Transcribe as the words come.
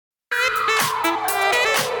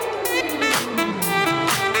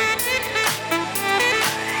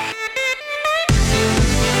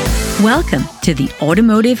Welcome to the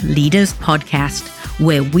Automotive Leaders Podcast,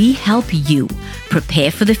 where we help you prepare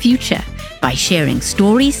for the future by sharing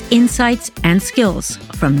stories, insights, and skills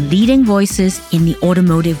from leading voices in the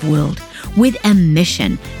automotive world with a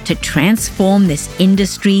mission to transform this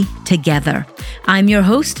industry together. I'm your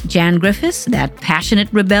host, Jan Griffiths, that passionate,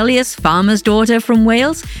 rebellious farmer's daughter from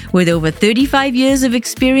Wales with over 35 years of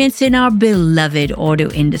experience in our beloved auto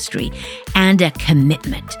industry and a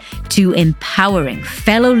commitment to empowering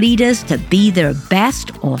fellow leaders to be their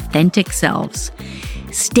best authentic selves.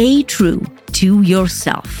 Stay true to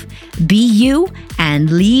yourself. Be you and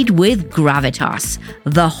lead with gravitas,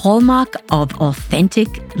 the hallmark of authentic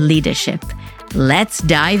leadership. Let's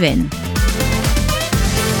dive in.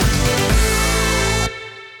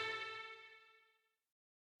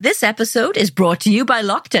 This episode is brought to you by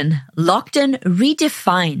Lockton. Lockton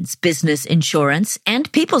redefines business insurance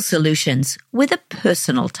and people solutions with a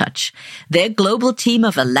personal touch. Their global team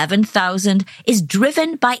of 11,000 is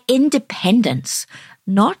driven by independence,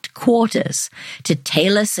 not quarters, to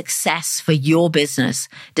tailor success for your business.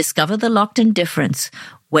 Discover the Lockton difference,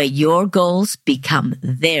 where your goals become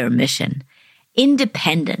their mission.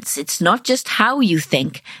 Independence, it's not just how you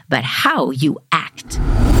think, but how you act.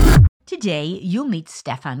 Today, you'll meet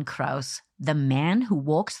Stefan Krause, the man who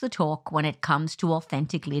walks the talk when it comes to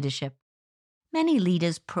authentic leadership. Many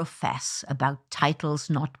leaders profess about titles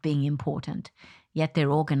not being important, yet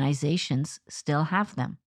their organizations still have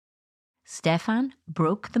them. Stefan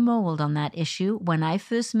broke the mold on that issue. When I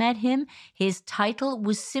first met him, his title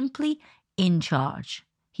was simply in charge.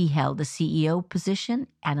 He held the CEO position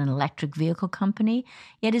at an electric vehicle company,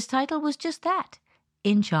 yet his title was just that,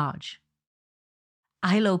 in charge.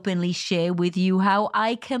 I'll openly share with you how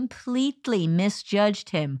I completely misjudged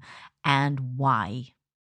him and why.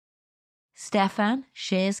 Stefan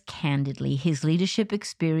shares candidly his leadership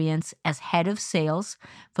experience as head of sales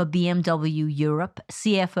for BMW Europe,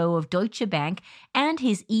 CFO of Deutsche Bank, and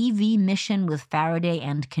his EV mission with Faraday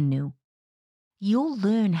and Canoe. You'll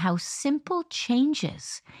learn how simple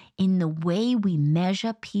changes in the way we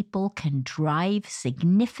measure people can drive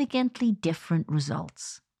significantly different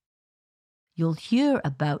results. You'll hear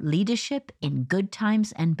about leadership in good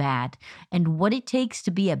times and bad, and what it takes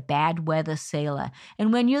to be a bad weather sailor.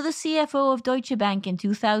 And when you're the CFO of Deutsche Bank in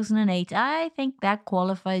 2008, I think that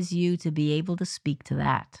qualifies you to be able to speak to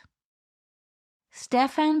that.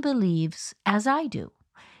 Stefan believes, as I do,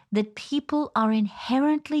 that people are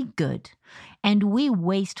inherently good, and we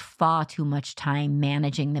waste far too much time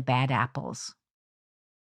managing the bad apples.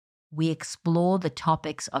 We explore the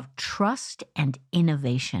topics of trust and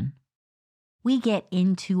innovation. We get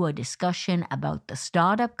into a discussion about the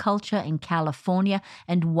startup culture in California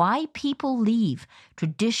and why people leave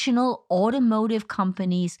traditional automotive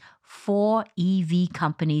companies for EV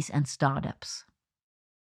companies and startups.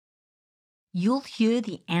 You'll hear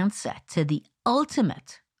the answer to the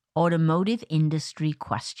ultimate automotive industry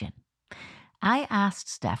question. I asked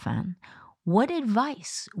Stefan, what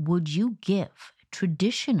advice would you give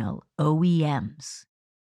traditional OEMs?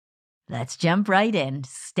 Let's jump right in.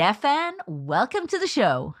 Stefan, welcome to the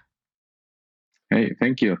show. Hey,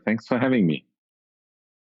 thank you. Thanks for having me.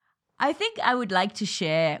 I think I would like to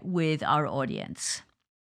share with our audience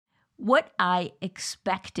what I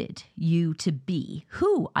expected you to be,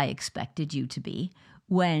 who I expected you to be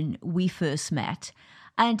when we first met,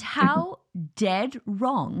 and how dead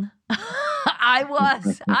wrong I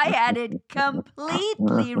was. I had it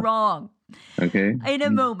completely wrong. Okay. In a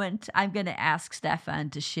moment, I'm going to ask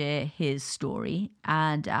Stefan to share his story.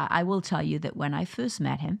 And I will tell you that when I first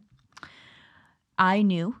met him, I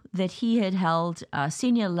knew that he had held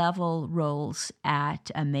senior level roles at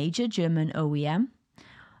a major German OEM,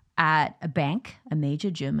 at a bank, a major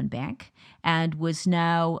German bank, and was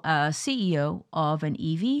now CEO of an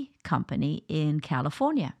EV company in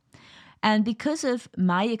California. And because of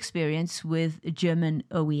my experience with German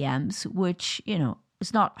OEMs, which,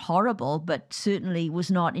 it's not horrible, but certainly was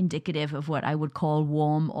not indicative of what I would call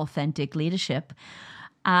warm, authentic leadership.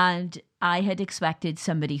 And I had expected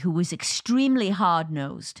somebody who was extremely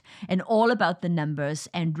hard-nosed and all about the numbers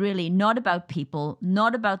and really not about people,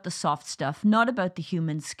 not about the soft stuff, not about the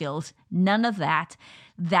human skills, none of that.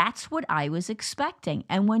 That's what I was expecting.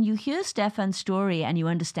 And when you hear Stefan's story and you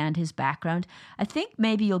understand his background, I think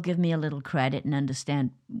maybe you'll give me a little credit and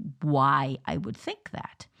understand why I would think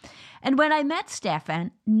that. And when I met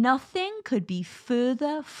Stefan, nothing could be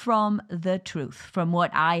further from the truth, from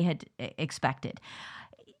what I had expected.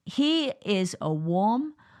 He is a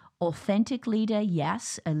warm, authentic leader,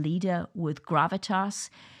 yes, a leader with gravitas.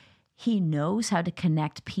 He knows how to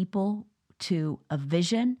connect people to a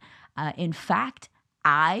vision. In fact,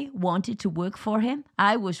 I wanted to work for him.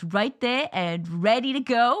 I was right there and ready to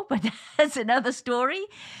go, but that's another story.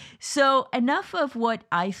 So, enough of what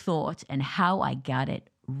I thought and how I got it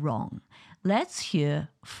wrong. Let's hear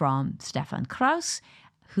from Stefan Krause,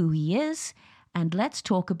 who he is, and let's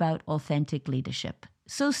talk about authentic leadership.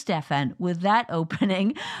 So, Stefan, with that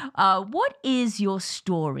opening, what is your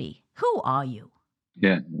story? Who are you?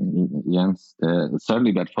 Yeah, Jens,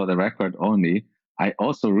 certainly, but for the record only, I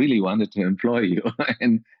also really wanted to employ you,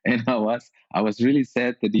 and I was really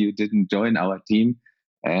sad that you didn't join our team.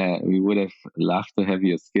 We would have loved to have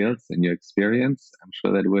your skills and your experience. I'm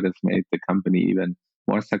sure that would have made the company even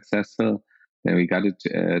more successful than we got it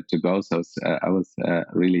to go. So I was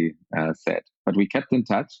really sad, but we kept in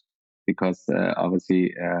touch because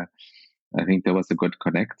obviously I think there was a good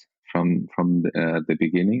connect from the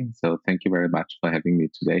beginning. So thank you very much for having me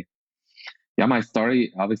today. Yeah, my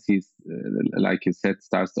story obviously, like you said,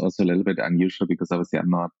 starts also a little bit unusual because obviously I'm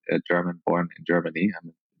not a German born in Germany. I'm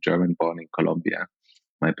a German born in Colombia.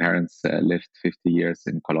 My parents lived 50 years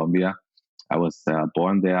in Colombia. I was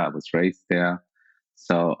born there. I was raised there.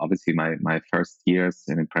 So obviously my first years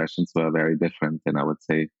and impressions were very different than I would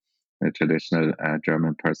say a traditional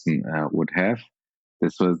German person would have.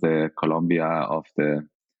 This was the Colombia of the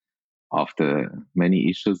many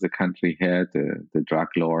issues the country had, the drug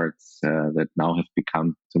lords that now have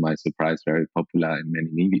become, to my surprise, very popular in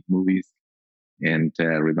many movies, and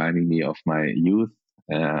reminding me of my youth.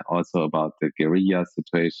 Also about the guerrilla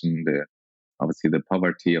situation, obviously the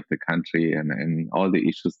poverty of the country, and all the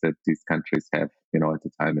issues that these countries have, at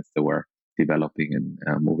the time as they were developing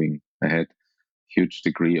and moving ahead. Huge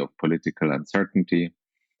degree of political uncertainty,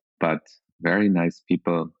 but very nice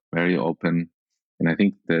people, very open. And I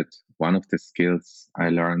think that one of the skills I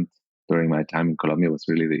learned during my time in Colombia was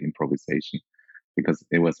really the improvisation, because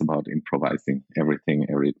it was about improvising everything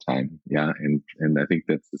every time. Yeah. And I think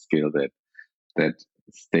that's the skill that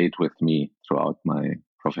stayed with me throughout my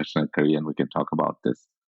professional career. And we can talk about this.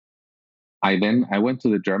 I went to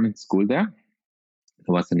the German school there.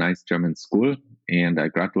 It was a nice German school, and I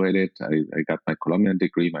graduated. I got my Colombian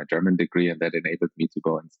degree, my German degree, and that enabled me to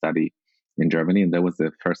go and study in Germany. And that was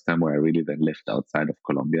the first time where I really then lived outside of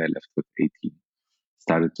Colombia. I left with 18,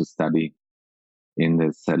 started to study in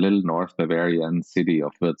this little North Bavarian city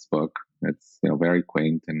of Würzburg. It's very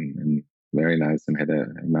quaint and very nice, and had a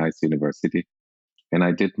nice university. And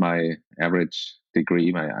I did my average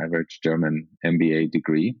degree, my average German MBA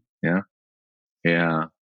degree. Yeah, yeah,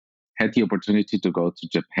 had the opportunity to go to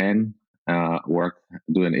Japan,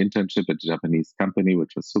 do an internship at a Japanese company,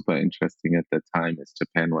 which was super interesting at that time, as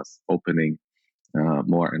Japan was opening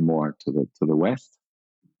more and more to the West.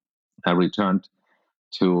 I returned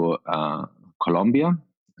to Colombia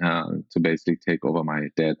to basically take over my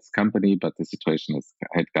dad's company, but the situation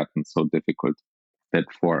had gotten so difficult that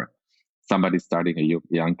for somebody starting a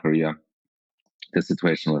young career, the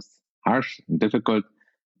situation was harsh and difficult,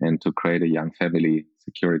 and to create a young family,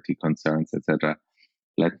 security concerns, etc.,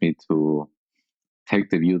 led me to take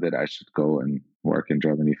the view that I should go and work in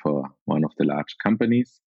Germany for one of the large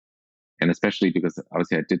companies. And especially because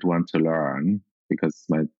obviously I did want to learn, because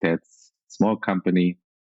my dad's small company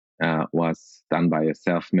was done by a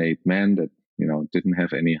self-made man that didn't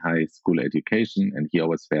have any high school education, and he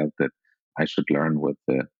always felt that I should learn with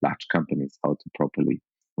the large companies how to properly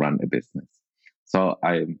run a business. So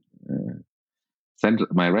I sent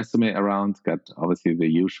my resume around, got obviously the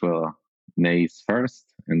usual nays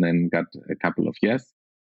first, and then got a couple of yes,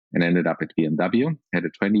 and ended up at BMW. Had a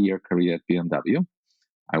 20-year career at BMW.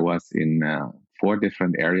 I was in 4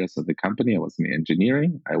 different areas of the company. I was in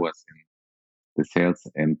engineering, I was in the sales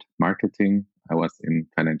and marketing, I was in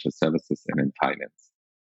financial services, and in finance.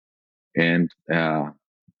 And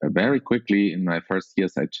very quickly in my first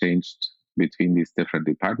years, I changed between these different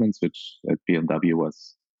departments, which at BMW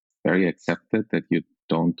was very accepted, that you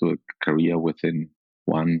don't do a career within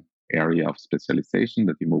one area of specialization,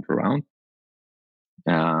 that you move around.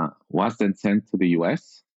 Was then sent to the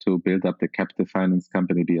US to build up the captive finance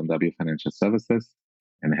company BMW Financial Services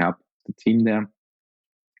and help the team there,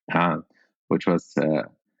 which was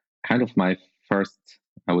kind of my first,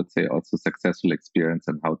 I would say, also successful experience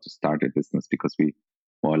on how to start a business, because we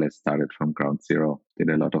more or less started from ground zero, did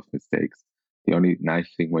a lot of mistakes. The only nice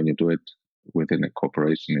thing when you do it within a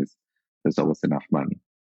corporation is there's always enough money.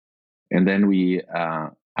 And then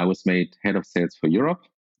I was made head of sales for Europe,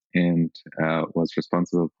 and was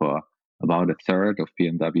responsible for about a third of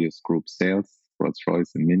BMW's group sales,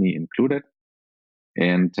 Rolls-Royce and Mini included.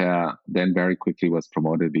 And then very quickly was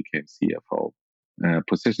promoted, became CFO.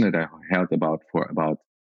 Position that I held for about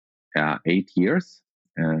 8 years.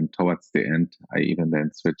 And towards the end, I even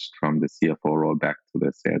then switched from the CFO role back to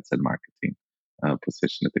the sales and marketing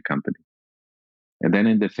position at the company. And then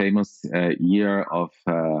in the famous year of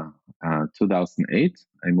 2008,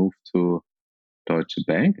 I moved to Deutsche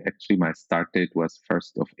Bank. Actually, my start date was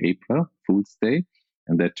 1st of April, Fool's Day.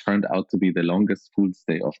 And that turned out to be the longest Fool's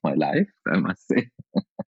Day of my life, I must say,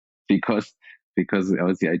 because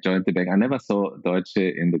obviously I joined the bank. I never saw Deutsche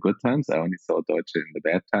in the good times. I only saw Deutsche in the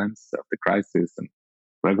bad times of the crisis and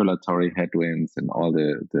regulatory headwinds and all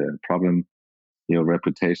the problem. Your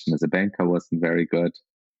reputation as a banker wasn't very good.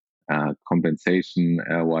 Compensation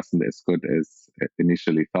wasn't as good as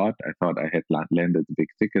initially thought. I thought I had landed a big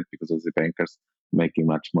ticket because of the bankers making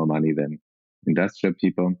much more money than industrial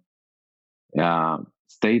people.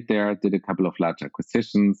 Stayed there, did a couple of large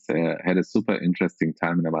acquisitions, had a super interesting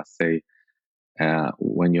time. And I must say,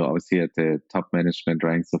 when you're obviously at the top management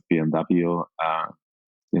ranks of BMW,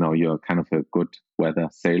 you're kind of a good weather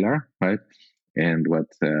sailor, right? And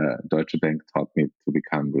what Deutsche Bank taught me to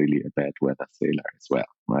become really a bad weather sailor as well,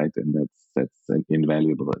 right? And that's an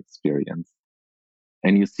invaluable experience.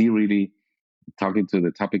 And you see, really talking to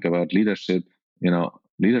the topic about leadership,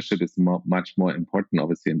 leadership is much more important,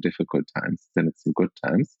 obviously, in difficult times than it's in good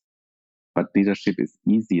times. But leadership is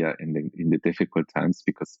easier in the difficult times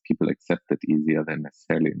because people accept it easier than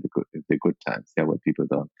necessarily in the good times. Yeah, where people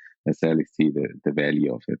don't necessarily see the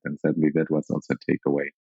value of it. And certainly that was also a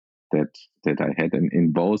takeaway that I had. And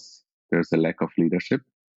in both, there's a lack of leadership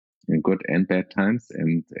in good and bad times,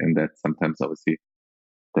 and that sometimes obviously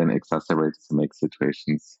then exacerbates to make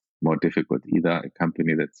situations more difficult. Either a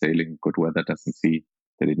company that's sailing good weather doesn't see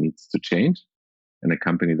that it needs to change, and a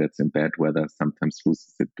company that's in bad weather sometimes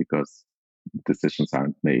loses it because decisions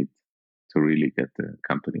aren't made to really get the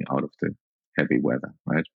company out of the heavy weather,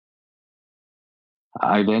 right?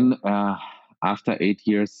 I then, after 8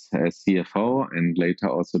 years as CFO and later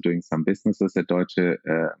also doing some businesses at Deutsche,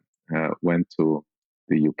 went to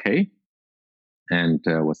the UK and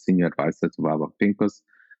was senior advisor to Warburg Pincus,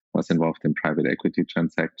 was involved in private equity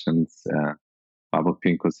transactions. Warburg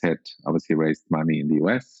Pincus had obviously raised money in the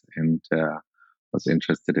US and was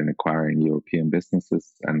interested in acquiring European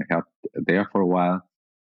businesses and helped there for a while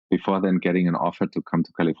before then getting an offer to come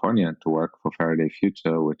to California to work for Faraday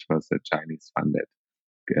Future, which was a Chinese funded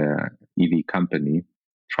EV company,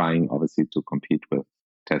 trying obviously to compete with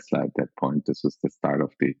Tesla at that point. This was the start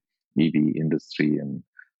of the EV industry, and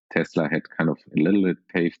Tesla had kind of a little bit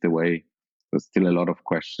paved the way. There's still a lot of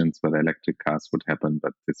questions whether electric cars would happen,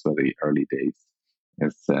 but these were the early days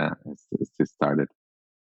as this started.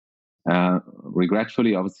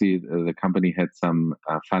 Regretfully, obviously, the company had some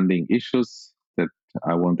funding issues that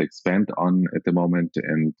I won't expand on at the moment,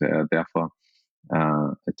 and therefore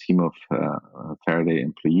a team of Faraday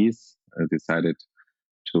employees decided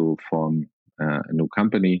to form a new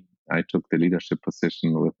company. I took the leadership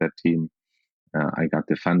position with that team. I got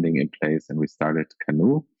the funding in place, and we started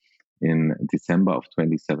Canoe in December of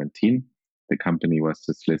 2017. The company was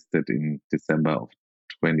just listed in December of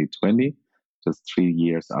 2020, just 3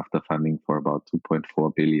 years after funding for about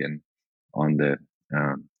 2.4 billion on the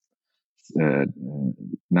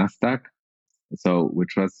Nasdaq. So,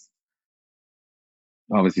 which was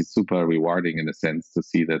obviously super rewarding in a sense to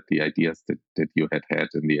see that the ideas that you had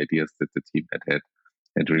and the ideas that the team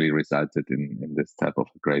had really resulted in this type of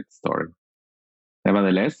a great story.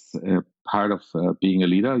 Nevertheless, part of being a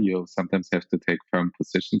leader, you sometimes have to take firm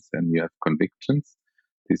positions and you have convictions.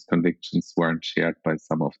 These convictions weren't shared by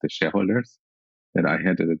some of the shareholders that I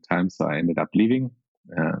had at the time, so I ended up leaving.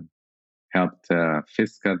 Helped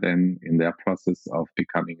Fisker then in their process of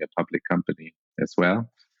becoming a public company as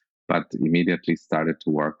well, but immediately started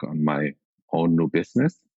to work on my own new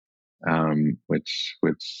business, which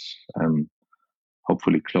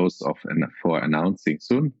hopefully close off for announcing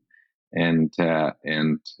soon, and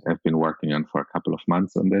have been working on for a couple of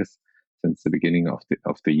months on this since the beginning of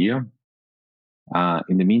the year.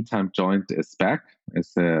 In the meantime, joined a SPAC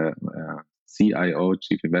as a CIO,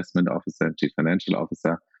 Chief Investment Officer, and Chief Financial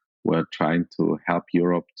Officer. We're trying to help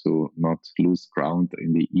Europe to not lose ground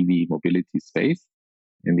in the EV mobility space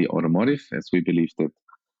in the automotive, as we believe that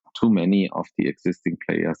too many of the existing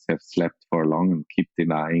players have slept for long and keep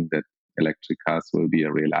denying that electric cars will be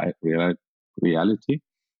a reality.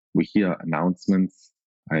 We hear announcements.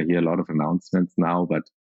 I hear a lot of announcements now, but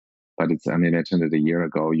it's unimagined that a year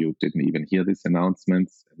ago you didn't even hear these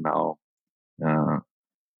announcements. And now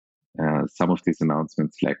some of these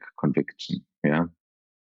announcements lack conviction. Yeah.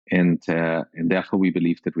 And therefore, we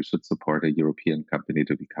believe that we should support a European company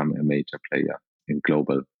to become a major player in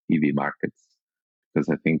global EV markets. Because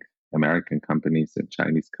I think American companies and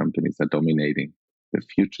Chinese companies are dominating the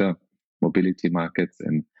future. mobility markets.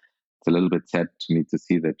 And it's a little bit sad to me to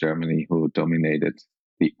see that Germany, who dominated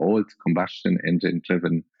the old combustion engine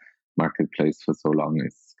driven marketplace for so long,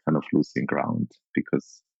 is kind of losing ground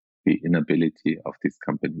because the inability of these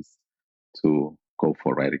companies to go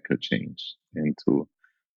for radical change and to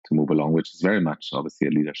move along, which is very much obviously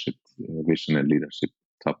a leadership vision and leadership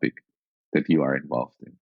topic that you are involved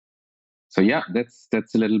in. So yeah,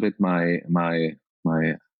 that's a little bit my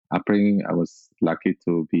upbringing. I was lucky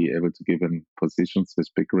to be able to give in positions with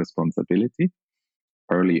big responsibility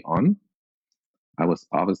early on. I was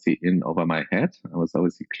obviously in over my head. I was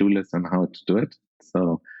obviously clueless on how to do it.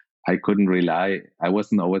 So I couldn't rely. I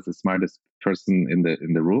wasn't always the smartest person in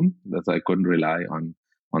the room. So I couldn't rely on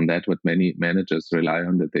that. What many managers rely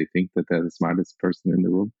on, that they think that they're the smartest person in the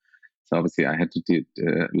room. So obviously I had to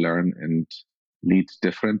learn and lead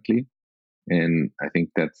differently. And I think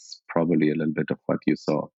that's probably a little bit of what you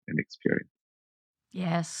saw and experienced.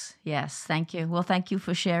 Yes, yes. Thank you. Well, thank you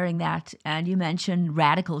for sharing that. And you mentioned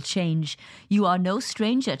radical change. You are no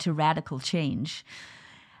stranger to radical change.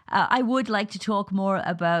 I would like to talk more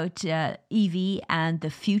about EV and the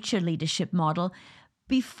future leadership model.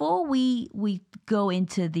 Before we go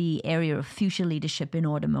into the area of future leadership in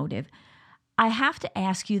automotive, I have to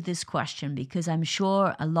ask you this question because I'm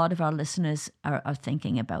sure a lot of our listeners are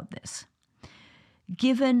thinking about this.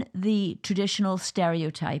 Given the traditional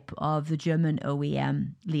stereotype of the German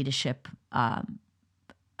OEM leadership,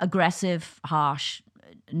 aggressive, harsh,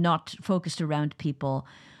 not focused around people,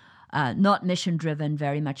 not mission-driven,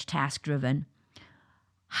 very much task-driven,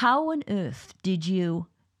 how on earth did you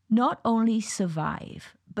not only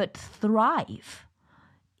survive, but thrive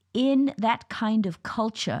in that kind of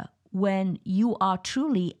culture when you are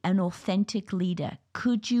truly an authentic leader?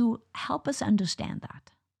 Could you help us understand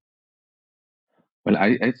that? Well,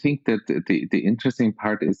 I think that the interesting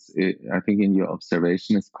part is, I think in your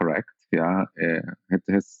observation is correct. Yeah, it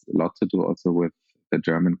has a lot to do also with the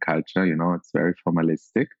German culture. It's very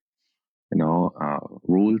formalistic.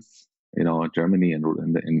 Rules. Germany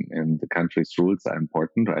and the country's rules are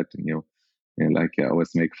important, right? Like I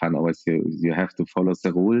always make fun. Always, you have to follow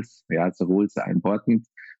the rules. Yeah, the rules are important,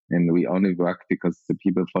 and we only work because the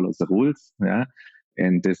people follow the rules. Yeah,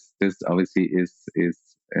 and this obviously is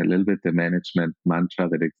a little bit the management mantra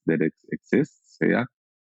that exists. Yeah,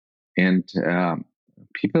 and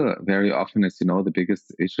people very often, as you know, the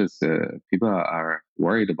biggest issues, people are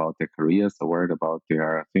worried about their careers, or worried about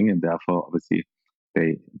their thing, and therefore obviously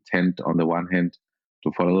they tend on the one hand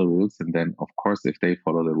to follow the rules, and then of course if they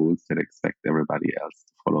follow the rules, they expect everybody else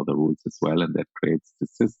to follow the rules as well, and that creates the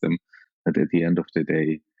system that at the end of the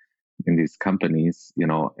day, in these companies,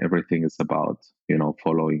 everything is about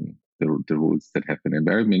following the rules that happen. And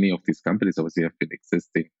very many of these companies obviously have been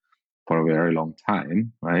existing for a very long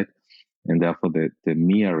time, right? And therefore the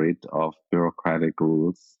myriad of bureaucratic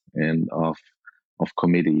rules and of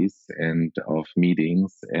committees and of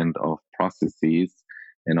meetings and of processes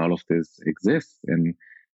and all of this exists.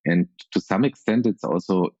 And to some extent it's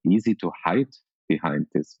also easy to hide behind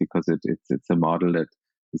this because it's a model that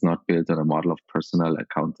is not built on a model of personal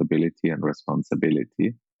accountability and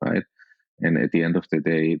responsibility, right? And at the end of the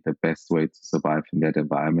day, the best way to survive in that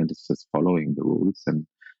environment is just following the rules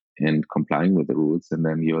and complying with the rules, and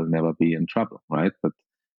then you'll never be in trouble, right? But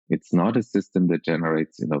it's not a system that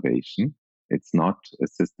generates innovation. It's not a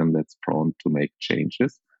system that's prone to make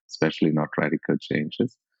changes, especially not radical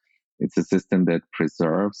changes. It's a system that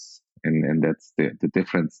preserves, and that's the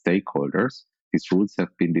different stakeholders. These rules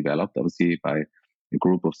have been developed, obviously, by a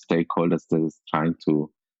group of stakeholders that is trying to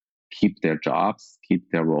keep their jobs, keep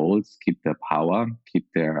their roles, keep their power, keep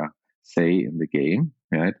their say in the game,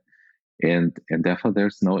 right? And therefore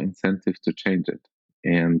there's no incentive to change it.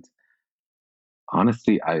 And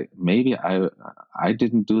honestly, I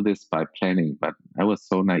didn't do this by planning, but I was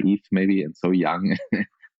so naive maybe and so young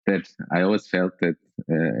that I always felt that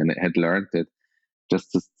and had learned that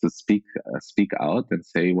just to speak out and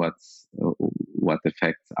say what the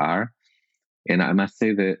facts are. And I must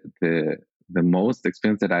say that the most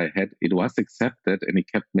experience that I had, it was accepted, and it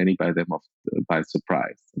kept many by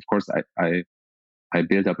surprise. Of course, I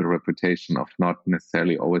built up a reputation of not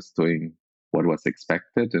necessarily always doing what was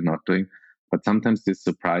expected and not doing, but sometimes this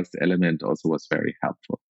surprise element also was very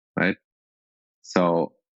helpful, right?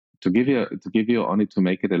 So to give you only to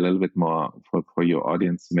make it a little bit more for your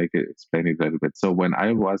audience, to make it explain it a little bit. So when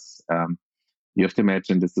I was, you have to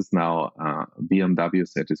imagine this is now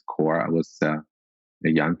BMW's at its core. I was a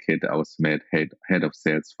young kid. I was made head of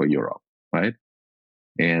sales for Europe, right?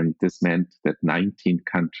 And this meant that 19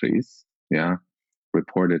 countries, yeah,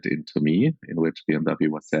 reported into me, in which BMW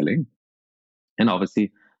was selling. And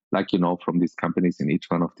obviously, like, from these companies in each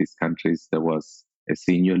one of these countries, there was a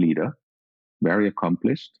senior leader, very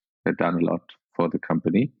accomplished, had done a lot for the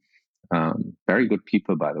company. Very good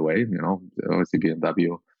people, by the way. Obviously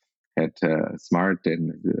BMW had smart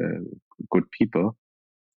and good people,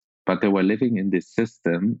 but they were living in this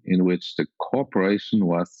system in which the corporation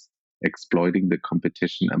was exploiting the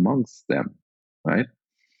competition amongst them, right?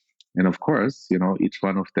 And of course, each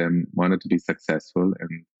one of them wanted to be successful.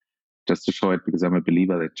 And just to show it, because I'm a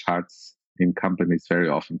believer that charts in companies very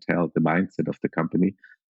often tell the mindset of the company,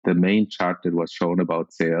 the main chart that was shown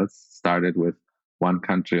about sales started with one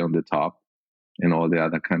country on the top and all the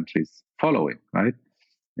other countries following, right?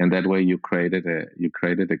 And that way you created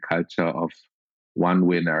a culture of one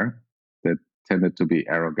winner that tended to be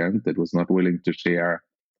arrogant, that was not willing to share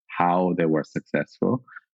how they were successful,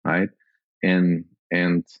 right? And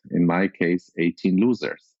in my case, 18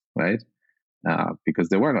 losers, right? Because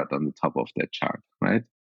they were not on the top of that chart, right?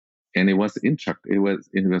 And it was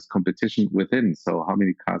competition within. So how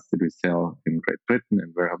many cars did we sell in Great Britain,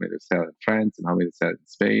 and how many did we sell in France, and how many did we sell in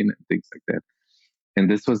Spain, and things like that. And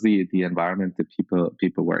this was the environment that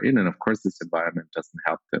people were in. And of course, this environment doesn't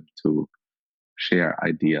help them to share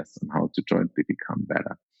ideas on how to jointly become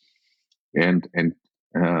better. And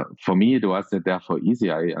for me, it wasn't therefore easy.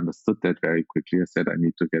 I understood that very quickly. I said, I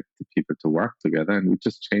need to get the people to work together. And we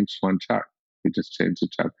just changed one chart. We just changed the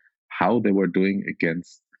chart, how they were doing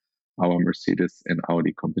against our Mercedes and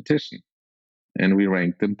Audi competition. And we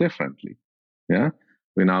ranked them differently. Yeah.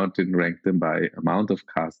 We now didn't rank them by amount of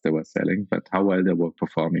cars they were selling, but how well they were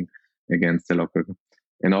performing against the local.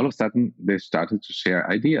 And all of a sudden, they started to share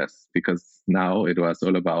ideas, because now it was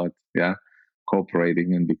all about,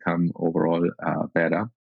 cooperating and become overall better.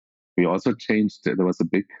 We also changed, there was a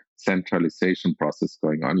big centralization process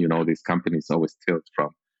going on. These companies always tilt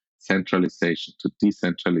from centralization to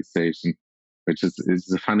decentralization, which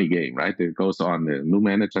is a funny game, right? It goes on. The new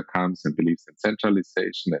manager comes and believes in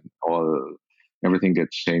centralization, and everything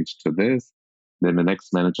gets changed to this. Then the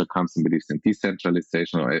next manager comes and believes in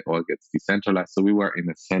decentralization, or it all gets decentralized. So we were in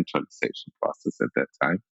a centralization process at that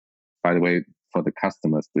time. By the way, for the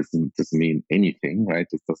customers, this doesn't mean anything, right?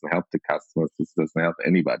 This doesn't help the customers. This doesn't help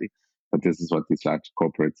anybody. But this is what these large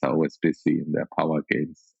corporates are always busy in their power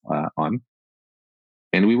games on.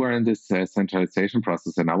 And we were in this centralization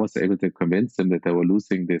process, and I was able to convince them that they were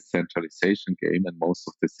losing this centralization game, and most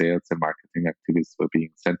of the sales and marketing activities were being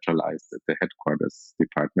centralized at the headquarters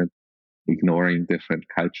department, ignoring different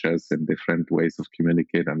cultures and different ways of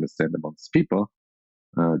communicate, understand amongst people,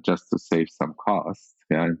 just to save some cost,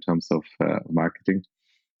 in terms of marketing.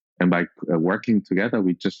 And by working together,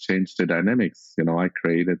 we just changed the dynamics. I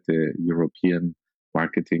created the European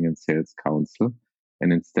Marketing and Sales Council.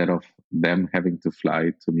 And instead of them having to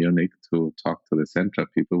fly to Munich to talk to the Centra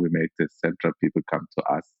people, we made the Centra people come to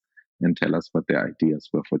us and tell us what their ideas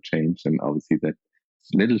were for change. And obviously that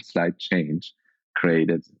little slight change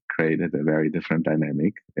created a very different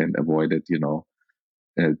dynamic, and avoided,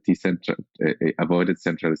 avoided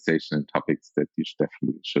centralization in topics that you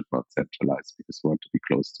definitely should not centralize, because you want to be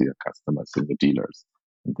close to your customers and your dealers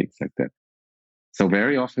and things like that. So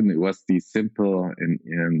very often it was these simple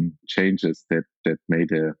changes that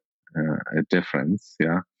made a difference.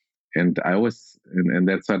 Yeah. And I always, and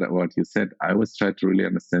that's what you said, I always try to really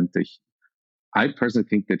understand I personally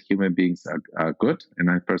think that human beings are good.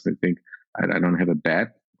 And I personally think I don't have a bad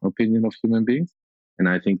opinion of human beings. And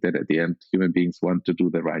I think that at the end, human beings want to do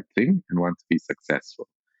the right thing and want to be successful.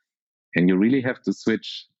 And you really have to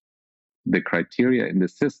switch the criteria in the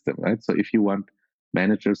system, right? So if you want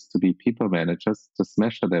managers to be people managers, just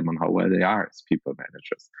measure them on how well they are as people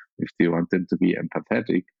managers. If you want them to be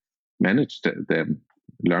empathetic, manage them,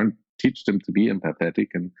 teach them to be empathetic,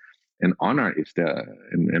 and honor if they're,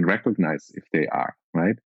 and recognize if they are,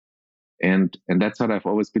 right? And that's what I've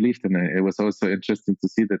always believed in. It was also interesting to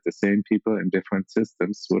see that the same people in different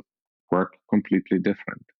systems would work completely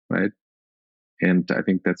different, right? And I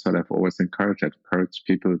think that's what I've always encouraged. I've encouraged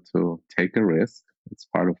people to take a risk. It's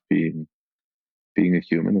part of being a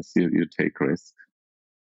human, is you take risk,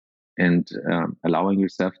 and allowing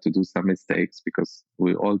yourself to do some mistakes, because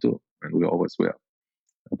we all do and we always will.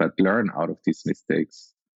 But learn out of these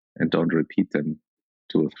mistakes and don't repeat them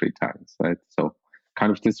 2 or 3 times, right? So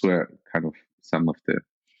kind of this were kind of some of the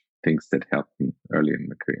things that helped me early in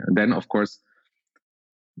my career. And then, of course,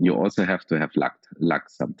 you also have to have luck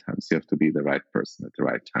sometimes. You have to be the right person at the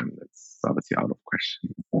right time. That's obviously out of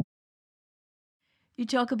question. You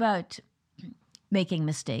talk about making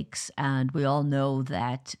mistakes, and we all know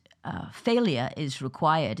that failure is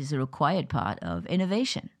a required part of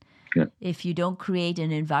innovation. Yeah. If you don't create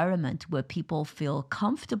an environment where people feel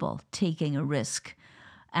comfortable taking a risk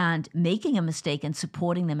and making a mistake and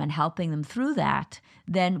supporting them and helping them through that,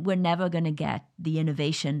 then we're never going to get the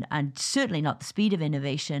innovation, and certainly not the speed of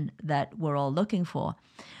innovation that we're all looking for.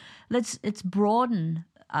 Let's broaden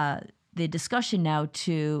the discussion now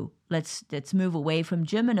to let's move away from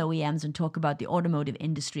German OEMs and talk about the automotive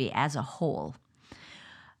industry as a whole.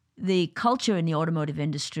 The culture in the automotive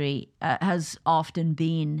industry has often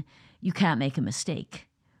been you can't make a mistake,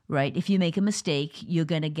 right? If you make a mistake, you're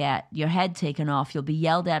going to get your head taken off. You'll be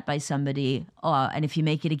yelled at by somebody. And if you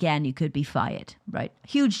make it again, you could be fired, right?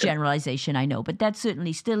 Huge generalization, I know, but that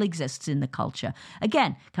certainly still exists in the culture.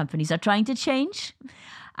 Again, companies are trying to change,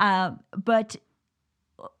 but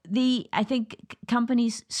I think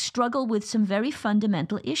companies struggle with some very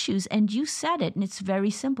fundamental issues. And you said it, and it's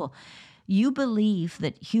very simple. You believe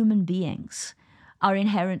that human beings are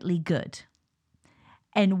inherently good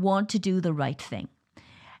and want to do the right thing.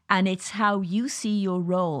 And it's how you see your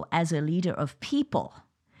role as a leader of people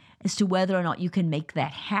as to whether or not you can make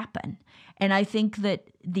that happen. And I think that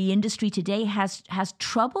the industry today has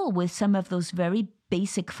trouble with some of those very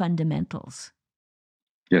basic fundamentals.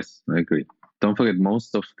 Yes, I agree. Don't forget,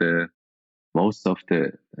 most of the,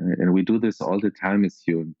 and we do this all the time as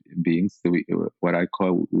human beings. What I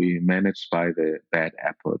call, we manage by the bad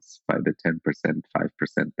apples, by the 10%,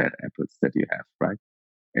 5% bad apples that you have, right?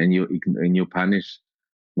 And you punish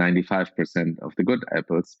 95% of the good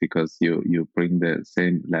apples because you bring the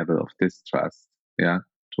same level of distrust, yeah,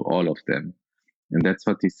 to all of them. And that's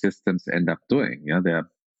what these systems end up doing. Yeah, they are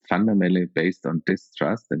fundamentally based on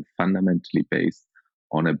distrust and fundamentally based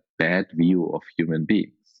on a bad view of human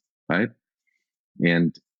beings, right?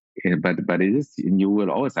 And but it is, and you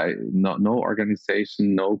will always, no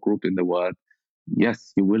organization, no group in the world.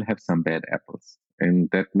 Yes, you will have some bad apples, and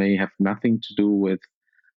that may have nothing to do with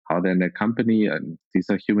how they're in a company. And these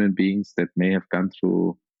are human beings that may have gone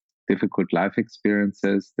through difficult life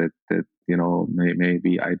experiences that may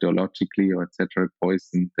be ideologically or etc.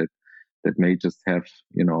 poisoned, that may just have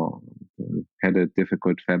had a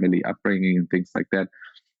difficult family upbringing and things like that.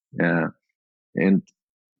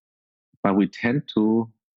 But we tend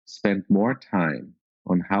to spend more time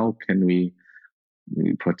on how can we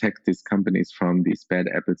protect these companies from these bad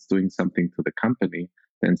apples doing something to the company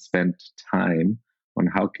than spend time on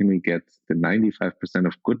how can we get the 95%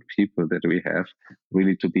 of good people that we have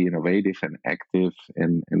really to be innovative and active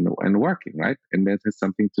and working, right? And that has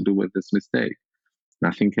something to do with this mistake.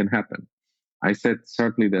 Nothing can happen. I said,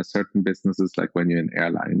 certainly there are certain businesses, like when you're in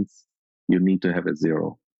airlines, you need to have a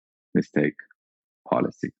zero mistake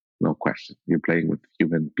policy. No question. You're playing with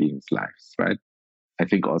human beings' lives, right? I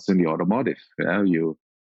think also in the automotive,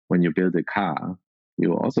 when you build a car,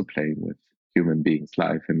 you're also playing with human beings'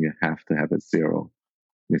 life, and you have to have a zero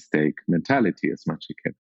mistake mentality as much as you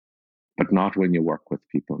can. But not when you work with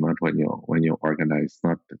people, not when you organize.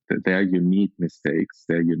 Not there you need mistakes.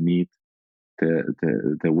 There you need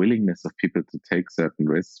the willingness of people to take certain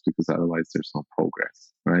risks, because otherwise there's no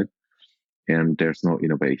progress, right? And there's no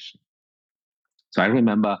innovation. So I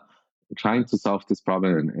remember trying to solve this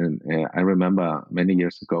problem, and I remember many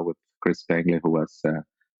years ago with Chris Bangley, who was a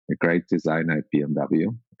great designer at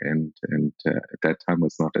BMW, and at that time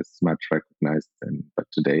was not as much recognized. But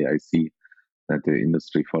today I see that the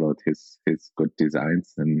industry followed his good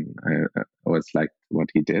designs, and I always liked what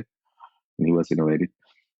he did, and he was innovative.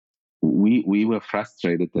 We were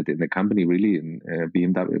frustrated that in the company, really in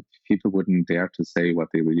BMW, people wouldn't dare to say what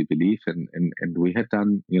they really believe, and we had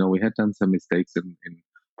done some mistakes in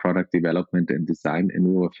product development and design, and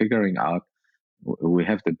we were figuring out we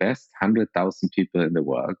have the best 100,000 people in the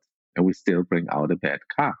world, and we still bring out a bad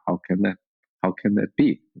car. How can that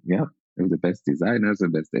be? Yeah, we have the best designers, the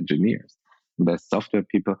best engineers, the best software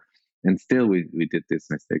people, and still we did this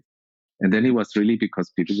mistake. And then it was really because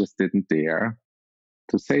people just didn't dare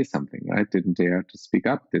to say something, right? Didn't dare to speak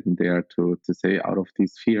up, didn't dare to say out of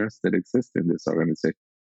these fears that exist in this organization.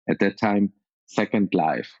 At that time, Second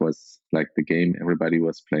Life was like the game everybody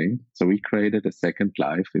was playing. So we created a Second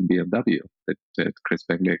Life in BMW that Chris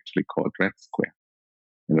Bangley actually called Red Square.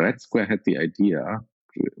 And Red Square had the idea,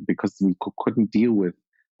 because we couldn't deal with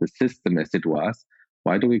the system as it was,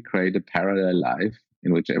 why do we create a parallel life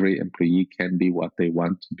in which every employee can be what they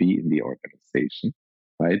want to be in the organization,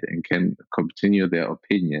 right? And can continue their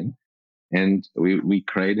opinion. And we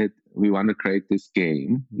want to create this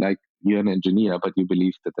game, like you're an engineer, but you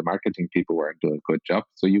believe that the marketing people weren't doing a good job.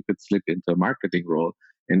 So you could slip into a marketing role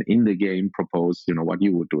and in the game propose, what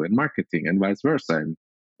you would do in marketing, and vice versa.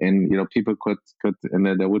 And people could, and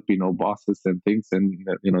then there would be no bosses and things, and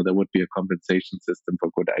there would be a compensation system for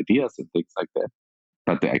good ideas and things like that.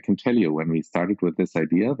 But I can tell you, when we started with this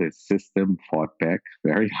idea, the system fought back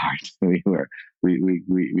very hard.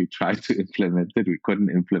 We tried to implement it. We couldn't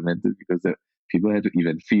implement it because people had to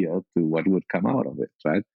even fear to what would come out of it,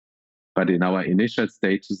 right? But in our initial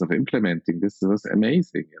stages of implementing this, it was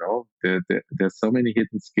amazing. There's so many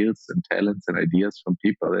hidden skills and talents and ideas from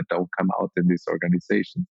people that don't come out in this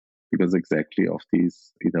organization because exactly of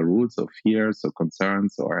these either rules or fears or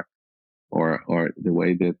concerns or the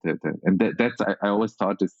way that's I always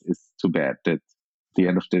thought is too bad that at the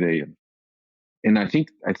end of the day. And I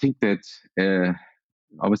think that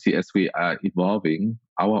obviously as we are evolving,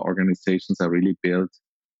 our organizations are really built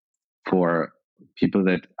for people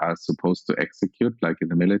that are supposed to execute, like in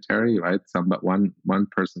the military, right? One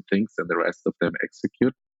person thinks and the rest of them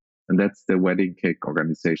execute. And that's the wedding cake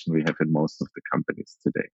organization we have in most of the companies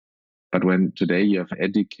today. But when today you have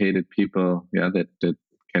educated people, that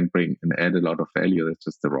can bring and add a lot of value, that's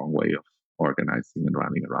just the wrong way of organizing and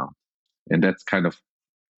running around. And that's kind of,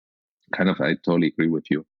 I totally agree with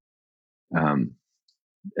you.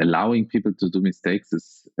 Allowing people to do mistakes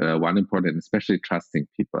is one important, especially trusting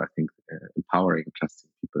people. I think empowering, trusting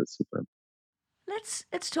people is super.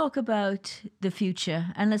 Let's talk about the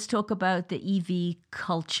future, and let's talk about the EV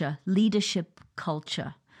culture, leadership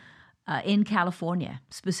culture in California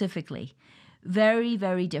specifically. Very,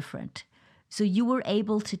 very different. So you were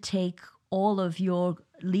able to take all of your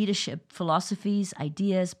leadership philosophies,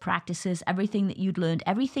 ideas, practices, everything that you'd learned,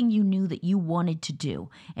 everything you knew that you wanted to do,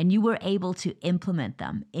 and you were able to implement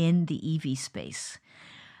them in the EV space.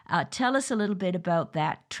 Tell us a little bit about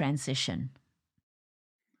that transition.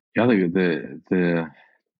 Yeah, it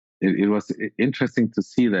was interesting to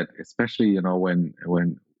see that, especially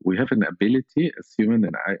when we have an ability as human,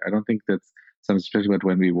 and I don't think that's something special, but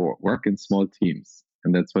when we work in small teams,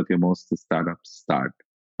 and that's what most startups start,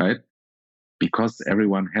 right? Because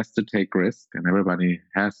everyone has to take risk and everybody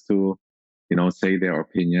has to say their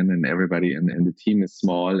opinion, and everybody and the team is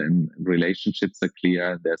small and relationships are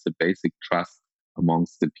clear, there's a basic trust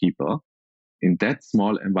amongst the people. In that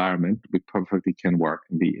small environment, we perfectly can work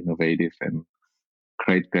and be innovative and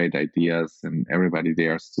create great ideas, and everybody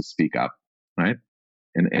dares to speak up, right?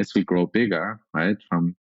 And as we grow bigger, right,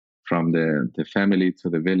 from the family to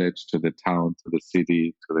the village to the town to the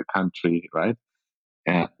city to the country, right,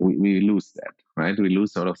 we lose that, right? We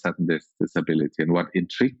lose all of a sudden this ability. And what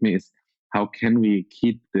intrigued me is how can we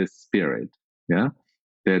keep this spirit, yeah,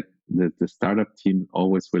 that the startup team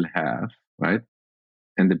always will have, right?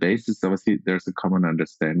 And the basis, obviously, there's a common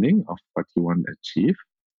understanding of what you want to achieve.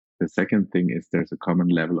 The second thing is there's a common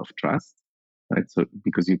level of trust, right? So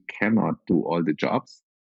because you cannot do all the jobs,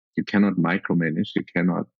 you cannot micromanage, you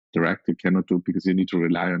cannot direct, you cannot do, because you need to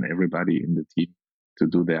rely on everybody in the team to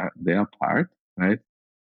do their part, right?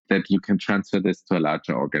 That you can transfer this to a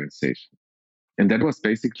larger organization. And that was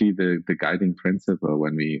basically the guiding principle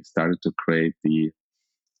when we started to create the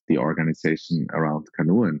organization around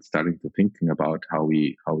Canoe and starting to thinking about how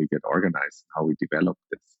we get organized, how we develop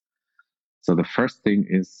this. So the first thing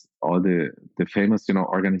is all the famous,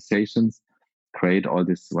 organizations create all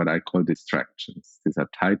this, what I call distractions. These are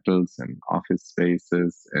titles and office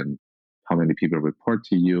spaces and how many people report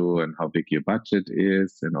to you and how big your budget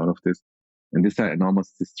is and all of this. And these are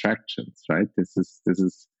enormous distractions, right? This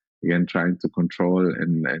is again trying to control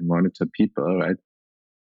and monitor people, right?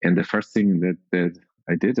 And the first thing that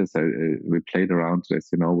I did is we played around, as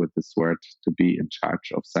with this word to be in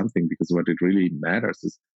charge of something, because what it really matters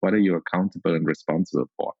is what are you accountable and responsible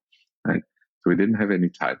for, right? So we didn't have any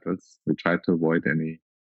titles. We tried to avoid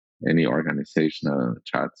any organizational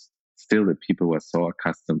charts. Still, the people were so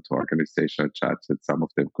accustomed to organizational charts that some of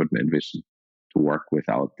them couldn't envision to work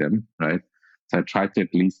without them, right? So I tried to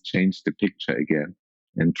at least change the picture again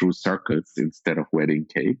and drew circles instead of wedding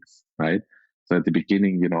cakes, right? So at the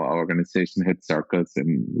beginning, our organization had circles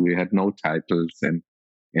and we had no titles, and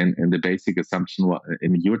the basic assumption was,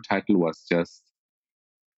 and your title was just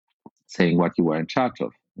saying what you were in charge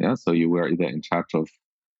of. Yeah, so you were either in charge of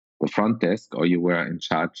the front desk or you were in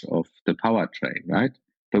charge of the powertrain, right?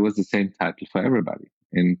 There was the same title for everybody,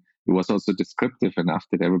 and it was also descriptive enough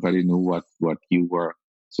that everybody knew what you were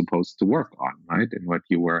supposed to work on, right, and what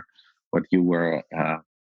you were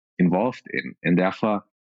involved in, and therefore.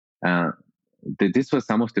 This was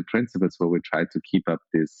some of the principles where we tried to keep up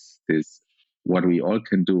this what we all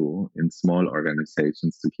can do in small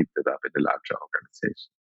organizations to keep it up in a larger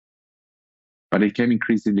organization. But it became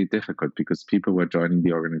increasingly difficult because people were joining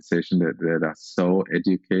the organization that are so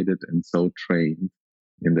educated and so trained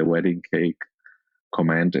in the wedding cake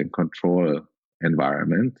command and control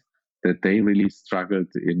environment that they really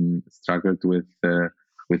struggled with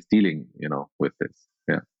dealing, with this.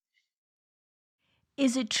 Yeah.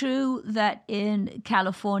 Is it true that in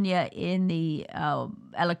California, in the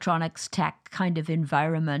electronics tech kind of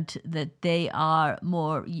environment, that they're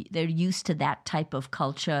used to that type of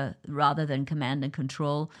culture rather than command and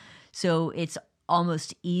control? So it's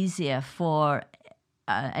almost easier for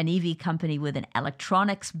an EV company with an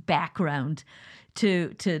electronics background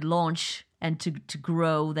to launch and to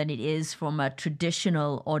grow than it is from a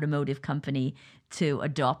traditional automotive company to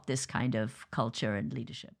adopt this kind of culture and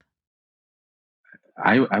leadership.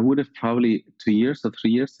 I would have probably 2 years or 3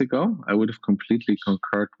 years ago, I would have completely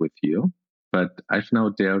concurred with you. But I've now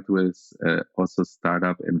dealt with also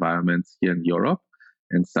startup environments here in Europe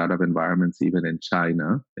and startup environments even in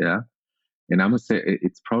China. Yeah. And I must say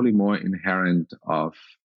it's probably more inherent of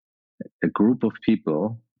a group of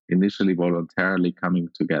people initially voluntarily coming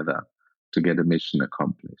together to get a mission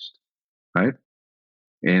accomplished. Right.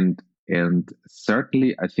 And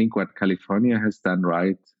certainly I think what California has done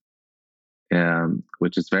right,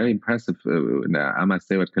 which is very impressive. I must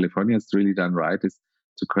say, what California has really done right is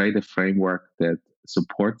to create a framework that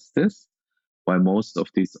supports this, while most of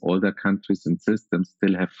these older countries and systems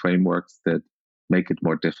still have frameworks that make it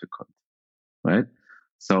more difficult, right?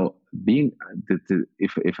 So,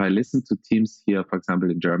 if I listen to teams here, for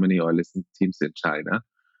example, in Germany, or I listen to teams in China,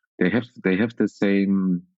 they have the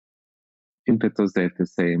same impetus, they have the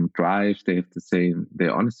same drive, they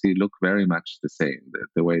honestly look very much the same.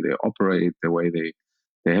 The way they operate, the way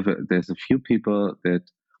they have there's a few people that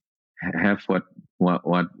have what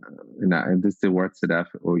and this is the words that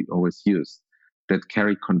I've always used, that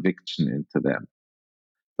carry conviction into them.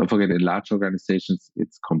 Don't forget, in large organizations,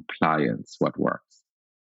 it's compliance what works.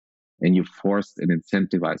 And you're forced and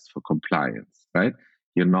incentivized for compliance, right?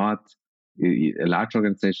 You're not, a large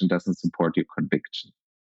organization doesn't support your conviction.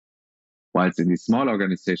 Whilst in this small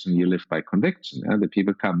organization, you live by conviction. The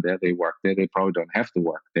people come there, they work there, they probably don't have to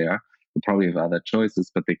work there. They probably have other choices,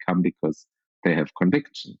 but they come because they have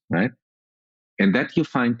conviction, right? And that you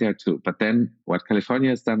find there too. But then what California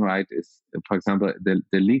has done right is, for example, the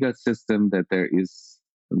legal system that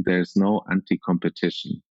there's no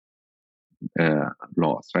anti-competition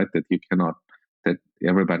laws, right? That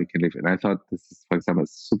everybody can live in. I thought this is, for example, a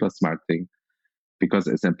super smart thing, because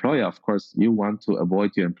as employer, of course, you want to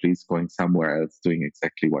avoid your employees going somewhere else doing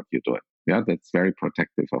exactly what you're doing. Yeah, that's very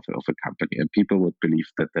protective of a company, and people would believe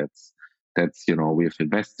that that's we've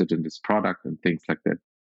invested in this product and things like that.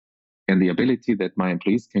 And the ability that my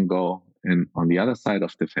employees can go and on the other side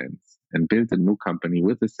of the fence and build a new company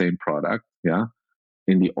with the same product, yeah,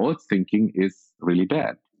 in the old thinking is really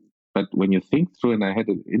bad. But when you think through, and I had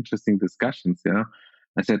interesting discussions, yeah,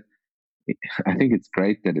 I said, I think it's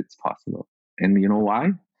great that it's possible. And you know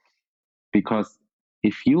why? Because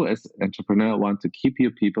if you as entrepreneur want to keep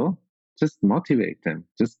your people, just motivate them,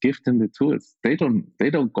 just give them the tools. They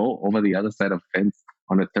don't go over the other side of the fence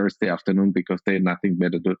on a Thursday afternoon because they have nothing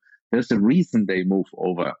better to do. There's a reason they move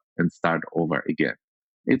over and start over again.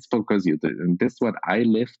 It's because you did. And this is what I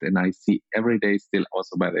lived and I see every day still,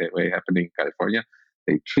 also by the way, happening in California.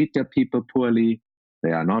 They treat their people poorly.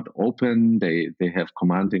 They are not open. They have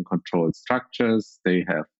command and control structures. They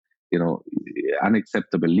have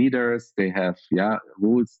unacceptable leaders. They have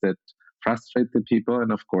rules that frustrate the people.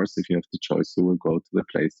 And of course, if you have the choice, you will go to the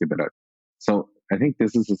place you better. So I think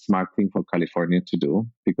this is a smart thing for California to do,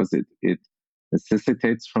 because it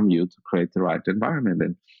necessitates from you to create the right environment,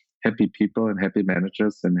 and happy people and happy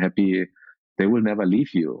managers and happy, they will never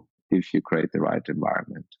leave you if you create the right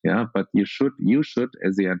environment. Yeah. But you should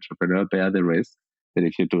as the entrepreneur bear the risk that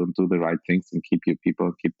if you don't do the right things and keep your people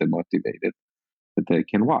and keep them motivated, that they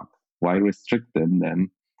can walk. Why restrict them then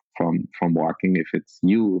from walking if it's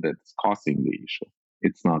you that's causing the issue?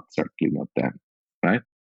 It's certainly not them, right?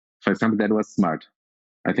 For example, that was smart.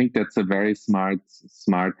 I think that's a very smart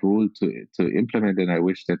rule to implement, and I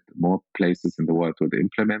wish that more places in the world would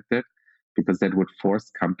implement it, because that would force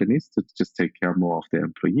companies to just take care more of their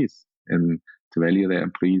employees and to value their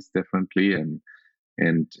employees differently, and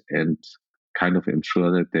kind of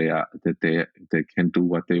ensure that they can do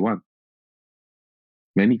what they want.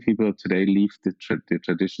 Many people today leave the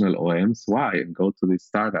traditional OEMs. Why? And go to these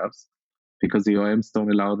startups, because the OEMs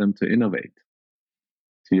don't allow them to innovate.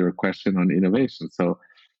 To your question on innovation. So,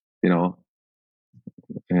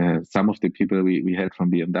 some of the people we had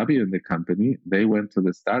from BMW in the company, they went to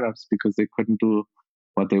the startups because they couldn't do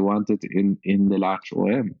what they wanted in the large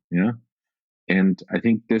OEM. Yeah. And I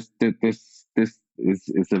think this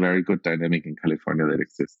is a very good dynamic in California that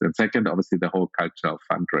exists. And second, obviously, the whole culture of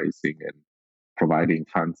fundraising and providing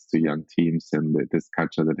funds to young teams, and this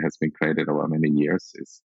culture that has been created over many years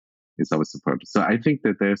is always supported. So I think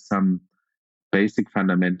that there's some basic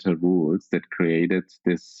fundamental rules that created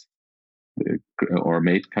this or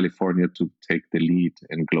made California to take the lead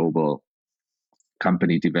in global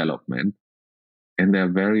company development. And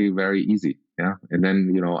they're very, very easy. Yeah. And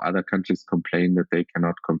then, other countries complain that they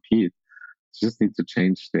cannot compete. Just need to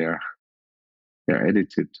change their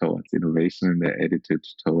attitude towards innovation and their attitude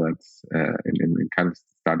towards and kind of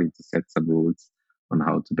starting to set some rules on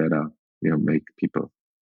how to better make people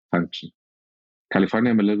function.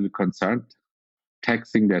 California, I'm a little bit concerned.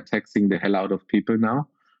 They're taxing the hell out of people now,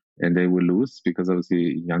 and they will lose because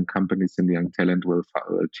obviously young companies and young talent will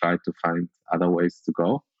try to find other ways to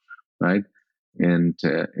go, right? And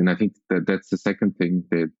I think that's the second thing,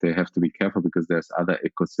 that they have to be careful because there's other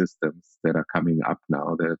ecosystems that are coming up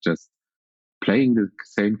now. They're just playing the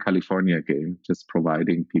same California game, just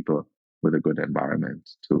providing people with a good environment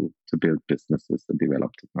to build businesses and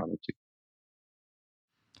develop technology.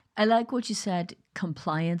 I like what you said,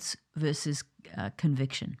 compliance versus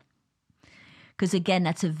conviction. Because again,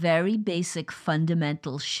 that's a very basic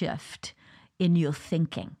fundamental shift in your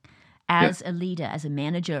thinking. As a leader, as a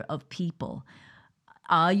manager of people,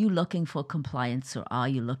 are you looking for compliance or are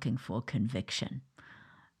you looking for conviction?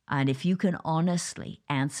 And if you can honestly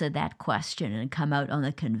answer that question and come out on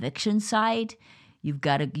the conviction side, you've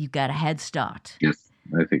got a head start. Yes,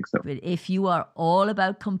 I think so. But if you are all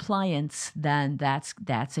about compliance, then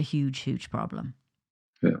that's a huge, huge problem.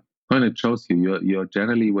 Yeah. And it shows you're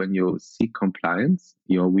generally, when you seek compliance,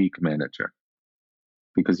 you're a weak manager.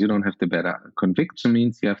 Because you don't have the better conviction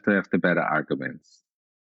means you have to have the better arguments,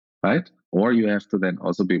 right? Or you have to then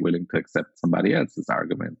also be willing to accept somebody else's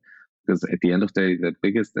argument. Because at the end of the day, the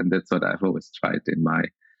biggest, and that's what I've always tried in my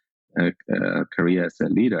career as a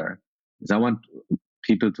leader, is I want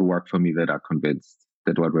people to work for me that are convinced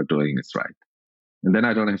that what we're doing is right. And then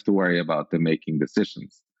I don't have to worry about them making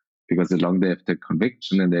decisions. Because as long as they have the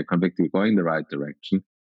conviction and they're convicted going the right direction,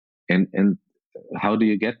 and how do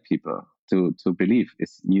you get people to believe?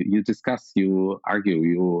 Is you discuss, you argue,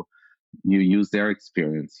 you use their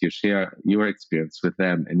experience, you share your experience with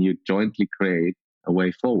them, and you jointly create a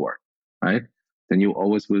way forward, right? Then you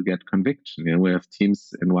always will get conviction. We have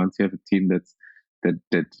teams, and once you have a team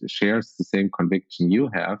that shares the same conviction you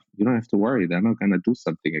have, you don't have to worry. They're not going to do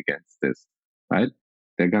something against this, right?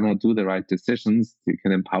 They're going to do the right decisions. You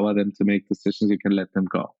can empower them to make decisions. You can let them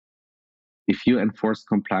go. If you enforce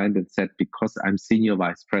compliance and said, because I'm senior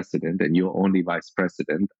vice president and you're only vice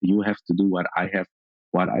president, you have to do what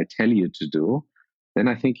I tell you to do, then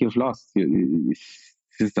I think you've lost.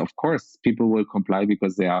 Of course, people will comply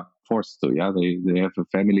because they are forced to. Yeah, they have a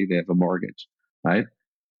family, they have a mortgage, right?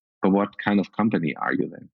 But what kind of company are you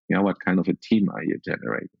then? What kind of a team are you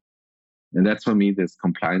generating? And that's for me, this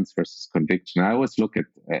compliance versus conviction. I always look at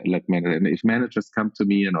like managers, and if managers come to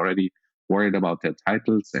me and already worried about their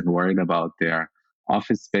titles and worried about their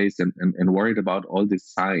office space and worried about all these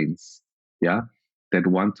signs, that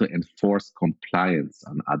want to enforce compliance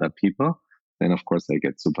on other people, then of course I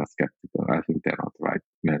get super skeptical. I think they're not the right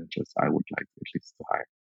managers I would like at least to hire.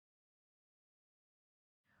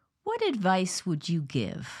 What advice would you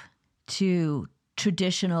give to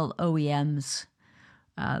traditional OEMs,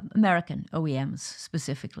 American OEMs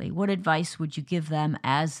specifically? What advice would you give them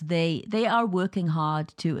as they are working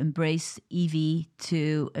hard to embrace EV,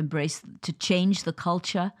 to change the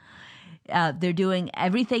culture? They're doing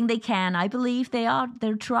everything they can. I believe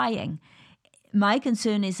they're trying. My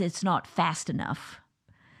concern is it's not fast enough.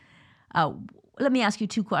 Let me ask you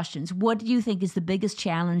two questions. What do you think is the biggest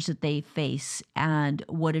challenge that they face, and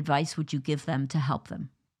what advice would you give them to help them?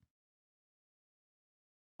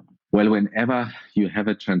 Well, whenever you have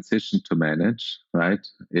a transition to manage, right,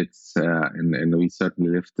 it's, and we certainly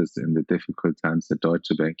lived this in the difficult times at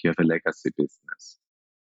Deutsche Bank, you have a legacy business.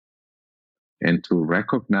 And to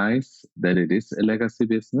recognize that it is a legacy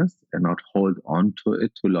business and not hold on to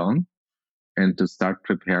it too long, and to start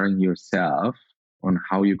preparing yourself on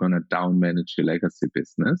how you're going to down manage your legacy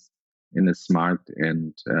business in a smart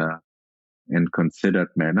and considered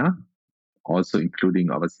manner, also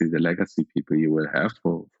including obviously the legacy people you will have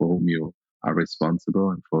for whom you are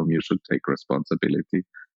responsible and for whom you should take responsibility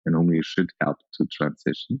and whom you should help to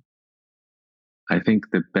transition. I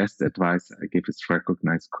think the best advice I give is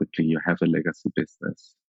recognize quickly you have a legacy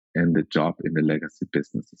business, and the job in the legacy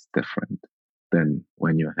business is different than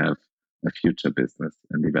when you have a future business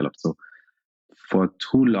and develop. So for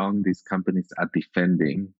too long, these companies are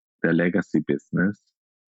defending their legacy business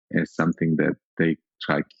as something that they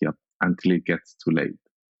try to keep until it gets too late,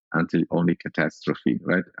 until only catastrophe,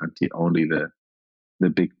 right? Until only the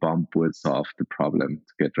big bomb will solve the problem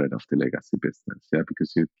to get rid of the legacy business,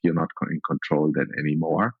 because you're not in control then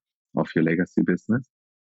anymore of your legacy business.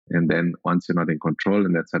 And then once you're not in control,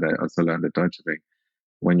 and that's what I also learned at Deutsche Bank,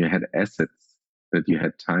 When you had assets that you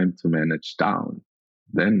had time to manage down,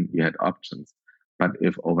 then you had options. But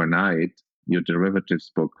if overnight your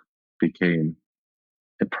derivatives book became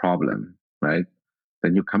a problem, right?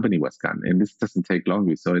 Then your company was gone. And this doesn't take long.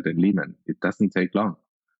 We saw it in Lehman. It doesn't take long.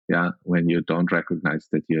 Yeah, when you don't recognize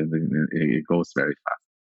that it goes very fast.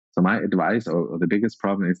 So my advice, or the biggest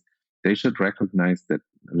problem is, they should recognize that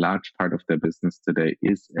a large part of their business today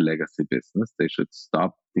is a legacy business. They should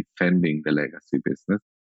stop defending the legacy business,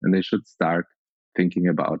 and they should start thinking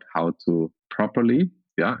about how to properly,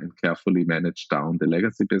 and carefully manage down the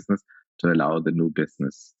legacy business to allow the new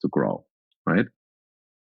business to grow, right?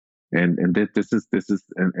 And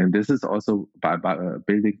this is also by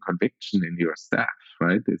building conviction in your staff,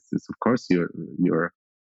 right? This is, of course, your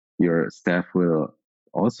staff will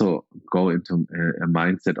also go into a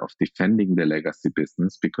mindset of defending the legacy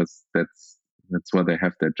business, because that's where they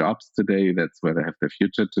have their jobs today, that's where they have their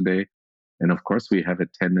future today. And of course, we have a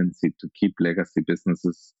tendency to keep legacy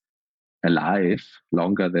businesses alive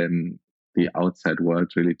longer than the outside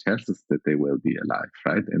world really tells us that they will be alive,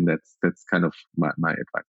 right? And that's kind of my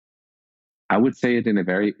advice. I would say it in a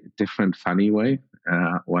very different, funny way.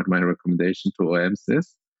 What my recommendation to OEMs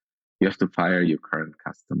is, you have to fire your current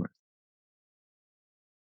customers.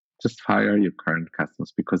 Just fire your current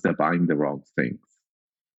customers, because they're buying the wrong things,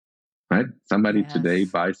 right? Somebody today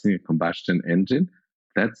buys a combustion engine.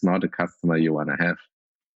 That's not a customer you want to have,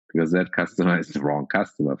 because that customer is the wrong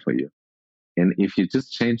customer for you. And if you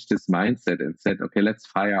just change this mindset and said, okay, let's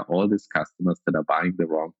fire all these customers that are buying the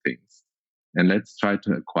wrong things, and let's try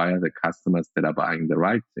to acquire the customers that are buying the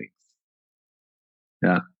right things.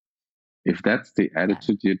 Yeah. If that's the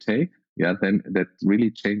attitude you take, then that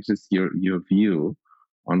really changes your view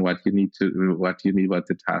on what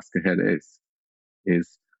the task ahead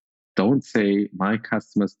is. Don't say my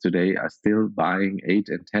customers today are still buying 8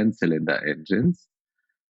 and 10 cylinder engines.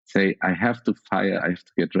 Say, I have to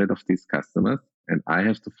get rid of these customers, and I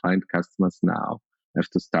have to find customers now. I have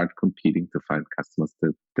to start competing to find customers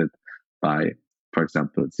that buy, for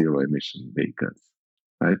example, zero emission vehicles,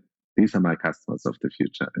 right? These are my customers of the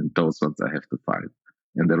future, and those ones I have to find.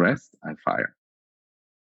 And the rest, I fire.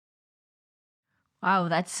 Wow,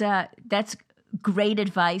 that's great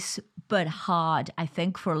advice, but hard, I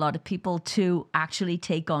think, for a lot of people to actually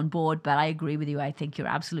take on board. But I agree with you. I think you're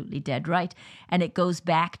absolutely dead right. And it goes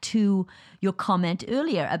back to your comment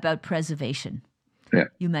earlier about preservation. Yeah.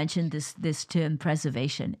 You mentioned this term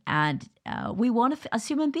preservation, and we want to, as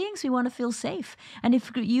human beings, we want to feel safe. And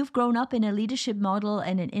if you've grown up in a leadership model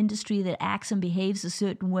and an industry that acts and behaves a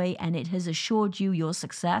certain way, and it has assured you your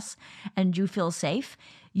success, and you feel safe,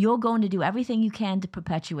 you're going to do everything you can to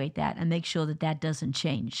perpetuate that and make sure that doesn't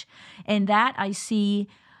change. And that I see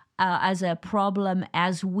as a problem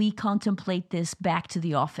as we contemplate this back to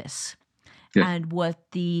the office. Yes. And what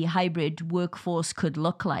the hybrid workforce could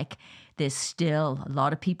look like. There's still a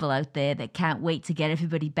lot of people out there that can't wait to get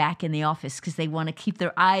everybody back in the office because they want to keep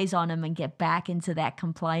their eyes on them and get back into that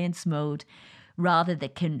compliance mode rather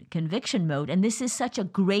than conviction mode. And this is such a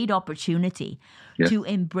great opportunity to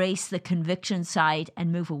embrace the conviction side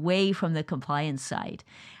and move away from the compliance side.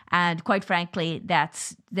 And quite frankly,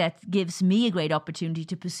 that gives me a great opportunity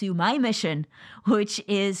to pursue my mission, which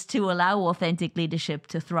is to allow authentic leadership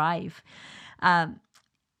to thrive.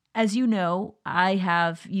 As you know, I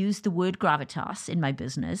have used the word gravitas in my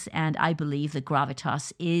business, and I believe that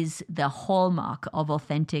gravitas is the hallmark of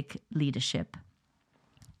authentic leadership.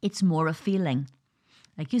 It's more a feeling.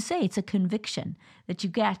 Like you say, it's a conviction that you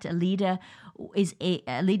get. A leader is a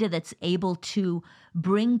leader that's able to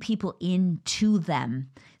bring people into them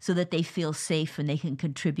so that they feel safe and they can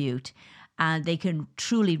contribute and they can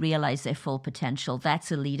truly realize their full potential.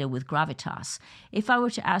 That's a leader with gravitas. If I were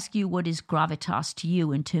to ask you what is gravitas to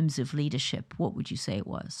you in terms of leadership, what would you say it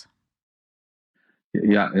was?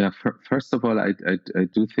 Yeah. First of all, I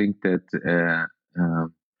do think that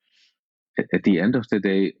at the end of the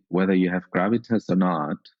day, whether you have gravitas or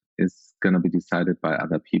not is going to be decided by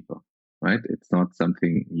other people, right? It's not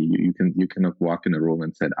something you cannot walk in a room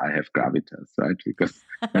and say, I have gravitas, right? Because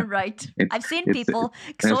right. I've seen people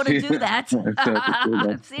sort of do that.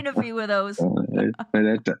 I've seen a few of those.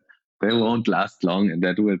 They won't last long, and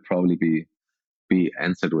that will probably be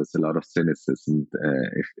answered with a lot of cynicism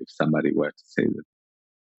if somebody were to say that.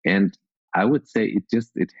 And I would say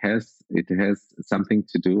it has something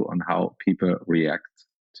to do on how people react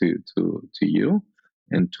to you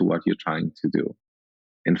and to what you're trying to do.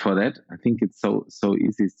 And for that, I think it's so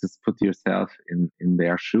easy. It's just put yourself in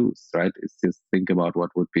their shoes, right? It's just think about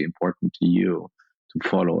what would be important to you to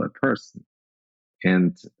follow a person.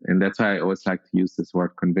 And that's why I always like to use this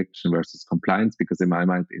word conviction versus compliance, because in my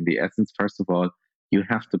mind, in the essence, first of all, you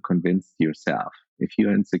have to convince yourself if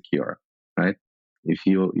you're insecure, right? If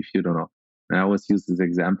you don't know. And I always use this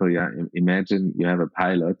example. Yeah, imagine you have a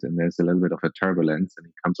pilot and there's a little bit of a turbulence, and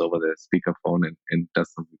he comes over the speakerphone and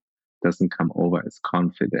doesn't come over as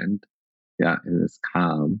confident, yeah, and is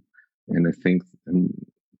calm, and I think, and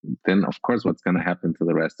then of course, what's going to happen to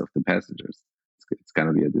the rest of the passengers? It's going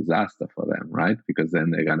to be a disaster for them, right? Because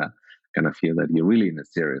then they're gonna feel that you're really in a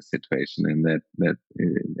serious situation, and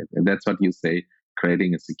and that's what you say,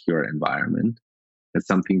 creating a secure environment. It's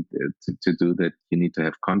something to do that you need to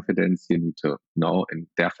have confidence, you need to know, and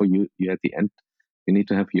therefore you at the end you need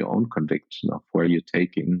to have your own conviction of where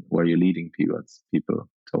you're leading people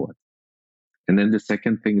towards. And then the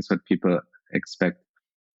second thing is what people expect.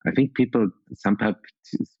 I think people sometimes,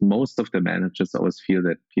 most of the managers always feel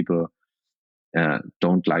that people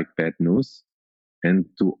don't like bad news and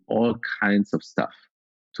do all kinds of stuff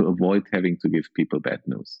to avoid having to give people bad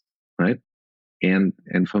news, right? And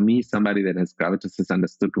for me, somebody that has gravitas has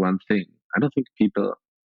understood one thing. I don't think people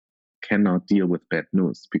cannot deal with bad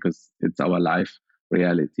news because it's our life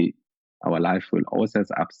reality. Our life will always have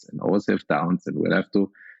ups and always have downs, and we'll have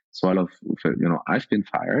to swallow. I've been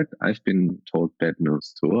fired. I've been told bad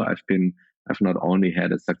news too. I've not only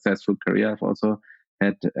had a successful career, I've also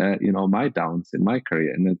had, my downs in my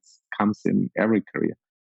career, and it comes in every career.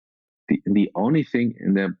 The only thing,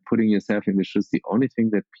 and they're putting yourself in the shoes, the only thing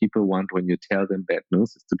that people want when you tell them bad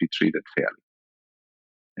news is to be treated fairly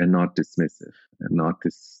and not dismissive and not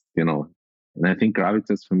and I think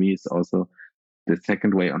gravitas for me is also the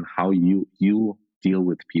second way on how you deal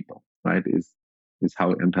with people, right? Is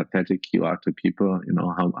how empathetic you are to people,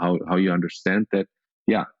 how you understand that,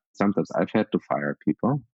 yeah, sometimes I've had to fire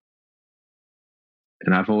people,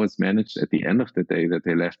 and I've always managed at the end of the day that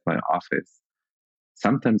they left my office,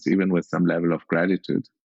 sometimes even with some level of gratitude.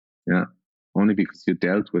 Yeah. Only because you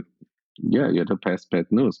dealt with, yeah, you had to pass bad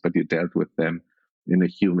news, but you dealt with them in a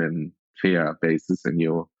human, fair basis, and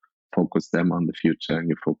you focus them on the future, and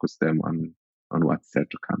you focus them on what's there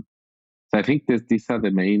to come. So I think these are the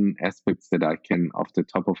main aspects that I can, off the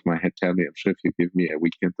top of my head, tell me. I'm sure if you give me a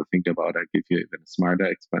weekend to think about, I'll give you even a smarter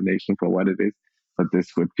explanation for what it is. But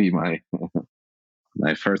this would be my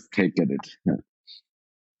my first take at it.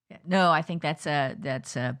 Yeah. No, I think that's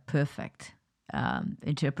a perfect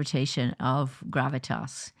interpretation of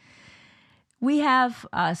gravitas. We have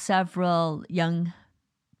several young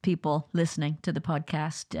people listening to the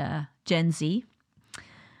podcast, Gen Z.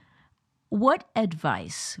 What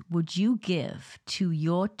advice would you give to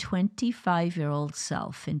your 25-year-old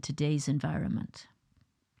self in today's environment?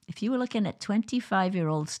 If you were looking at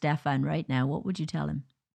 25-year-old Stefan right now, what would you tell him?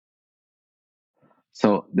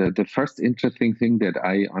 So the first interesting thing that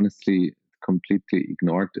I honestly completely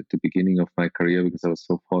ignored at the beginning of my career, because I was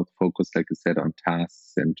so focused, like I said, on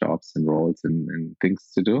tasks and jobs and roles and things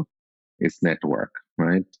to do, is network,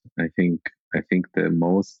 right? I think the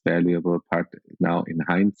most valuable part now in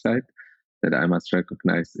hindsight that I must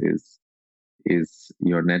recognize is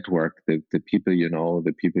your network, the people you know,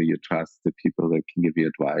 the people you trust, the people that can give you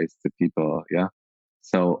advice, the people, yeah.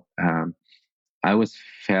 So I always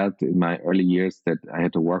felt in my early years that I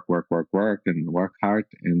had to work, and work hard,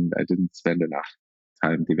 and I didn't spend enough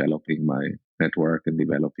time developing my network and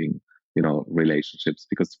developing, relationships.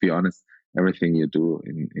 Because to be honest, everything you do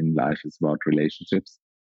in life is about relationships.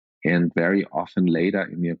 And very often later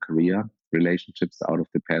in your career, relationships out of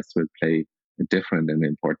the past will play a different and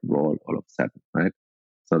important role all of a sudden, right?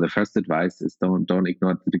 So the first advice is don't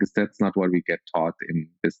ignore it, because that's not what we get taught in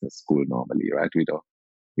business school normally, right?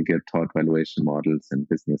 We get taught valuation models and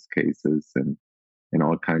business cases and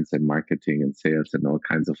all kinds of marketing and sales and all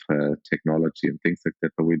kinds of technology and things like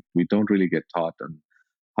that. But we don't really get taught on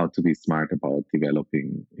how to be smart about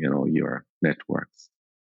developing, your networks.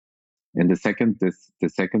 And the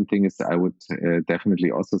second thing is I would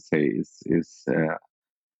definitely also say is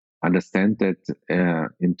understand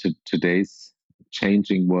that into today's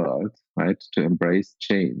changing world, right, to embrace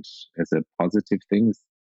change as a positive thing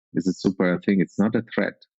is a super thing. It's not a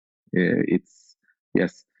threat. It's,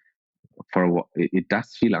 yes, it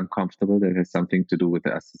does feel uncomfortable. That has something to do with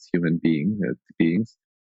us as beings.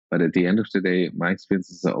 But at the end of the day, my experience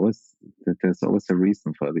is always that there's always a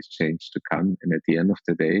reason for this change to come. And at the end of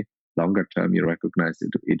the day, longer term, you recognize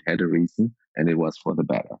it had a reason, and it was for the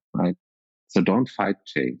better, right? So don't fight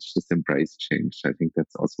change, just embrace change. I think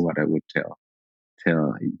that's also what I would tell.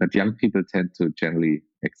 But young people tend to generally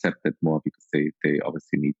accept it more because they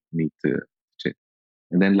obviously need to change.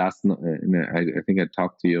 And then last, I think I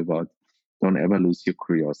talked to you about don't ever lose your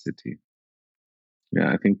curiosity.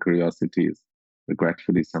 Yeah, I think curiosity is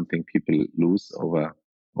regretfully something people lose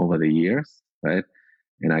over the years, right?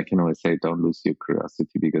 And I can always say, don't lose your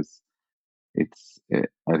curiosity, because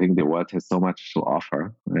I think the world has so much to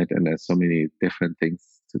offer, right? And there's so many different things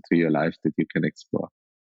to your life that you can explore.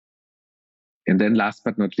 And then last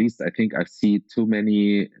but not least, I think I see too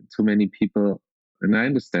many people, and I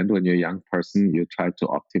understand when you're a young person, you try to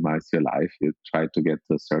optimize your life. You try to get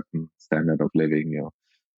to a certain standard of living.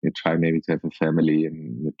 You try maybe to have a family,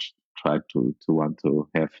 and you try to want to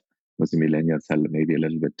have, with the millennials, maybe a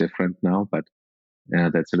little bit different now, but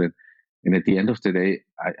that's it. And at the end of the day,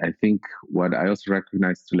 I think what I also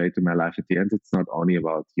recognized too late in my life, at the end, it's not only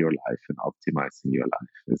about your life and optimizing your life.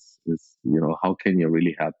 Is how can you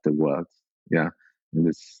really help the world? Yeah, and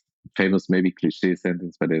this famous, maybe cliche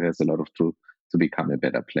sentence, but it has a lot of truth, to become a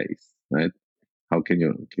better place, right? How can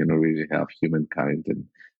you really help humankind and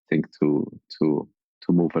think to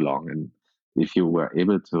move along? And if you were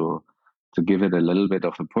able to give it a little bit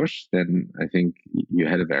of a push, then I think you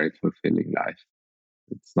had a very fulfilling life.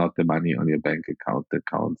 It's not the money on your bank account that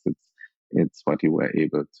counts. It's what you were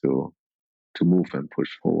able to move and push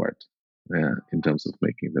forward in terms of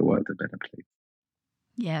making the world a better place.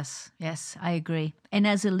 Yes, I agree. And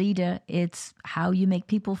as a leader, it's how you make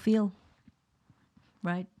people feel,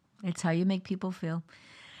 right? It's how you make people feel.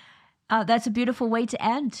 That's a beautiful way to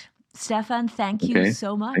end. Stefan, thank you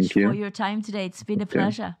so much for your time today. It's been a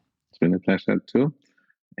pleasure. It's been a pleasure too.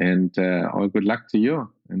 And all good luck to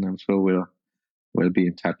you. And I'm sure we'll be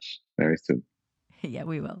in touch very soon. Yeah,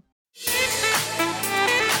 we will.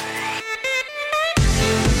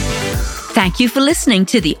 Thank you for listening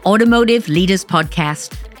to the Automotive Leaders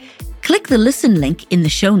Podcast. Click the listen link in the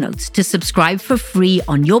show notes to subscribe for free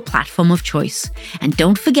on your platform of choice. And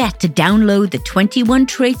don't forget to download the 21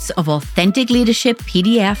 Traits of Authentic Leadership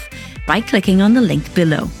PDF by clicking on the link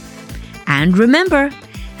below. And remember,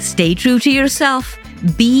 stay true to yourself,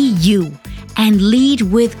 be you, and lead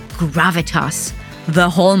with gravitas, the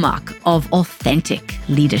hallmark of authentic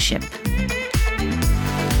leadership.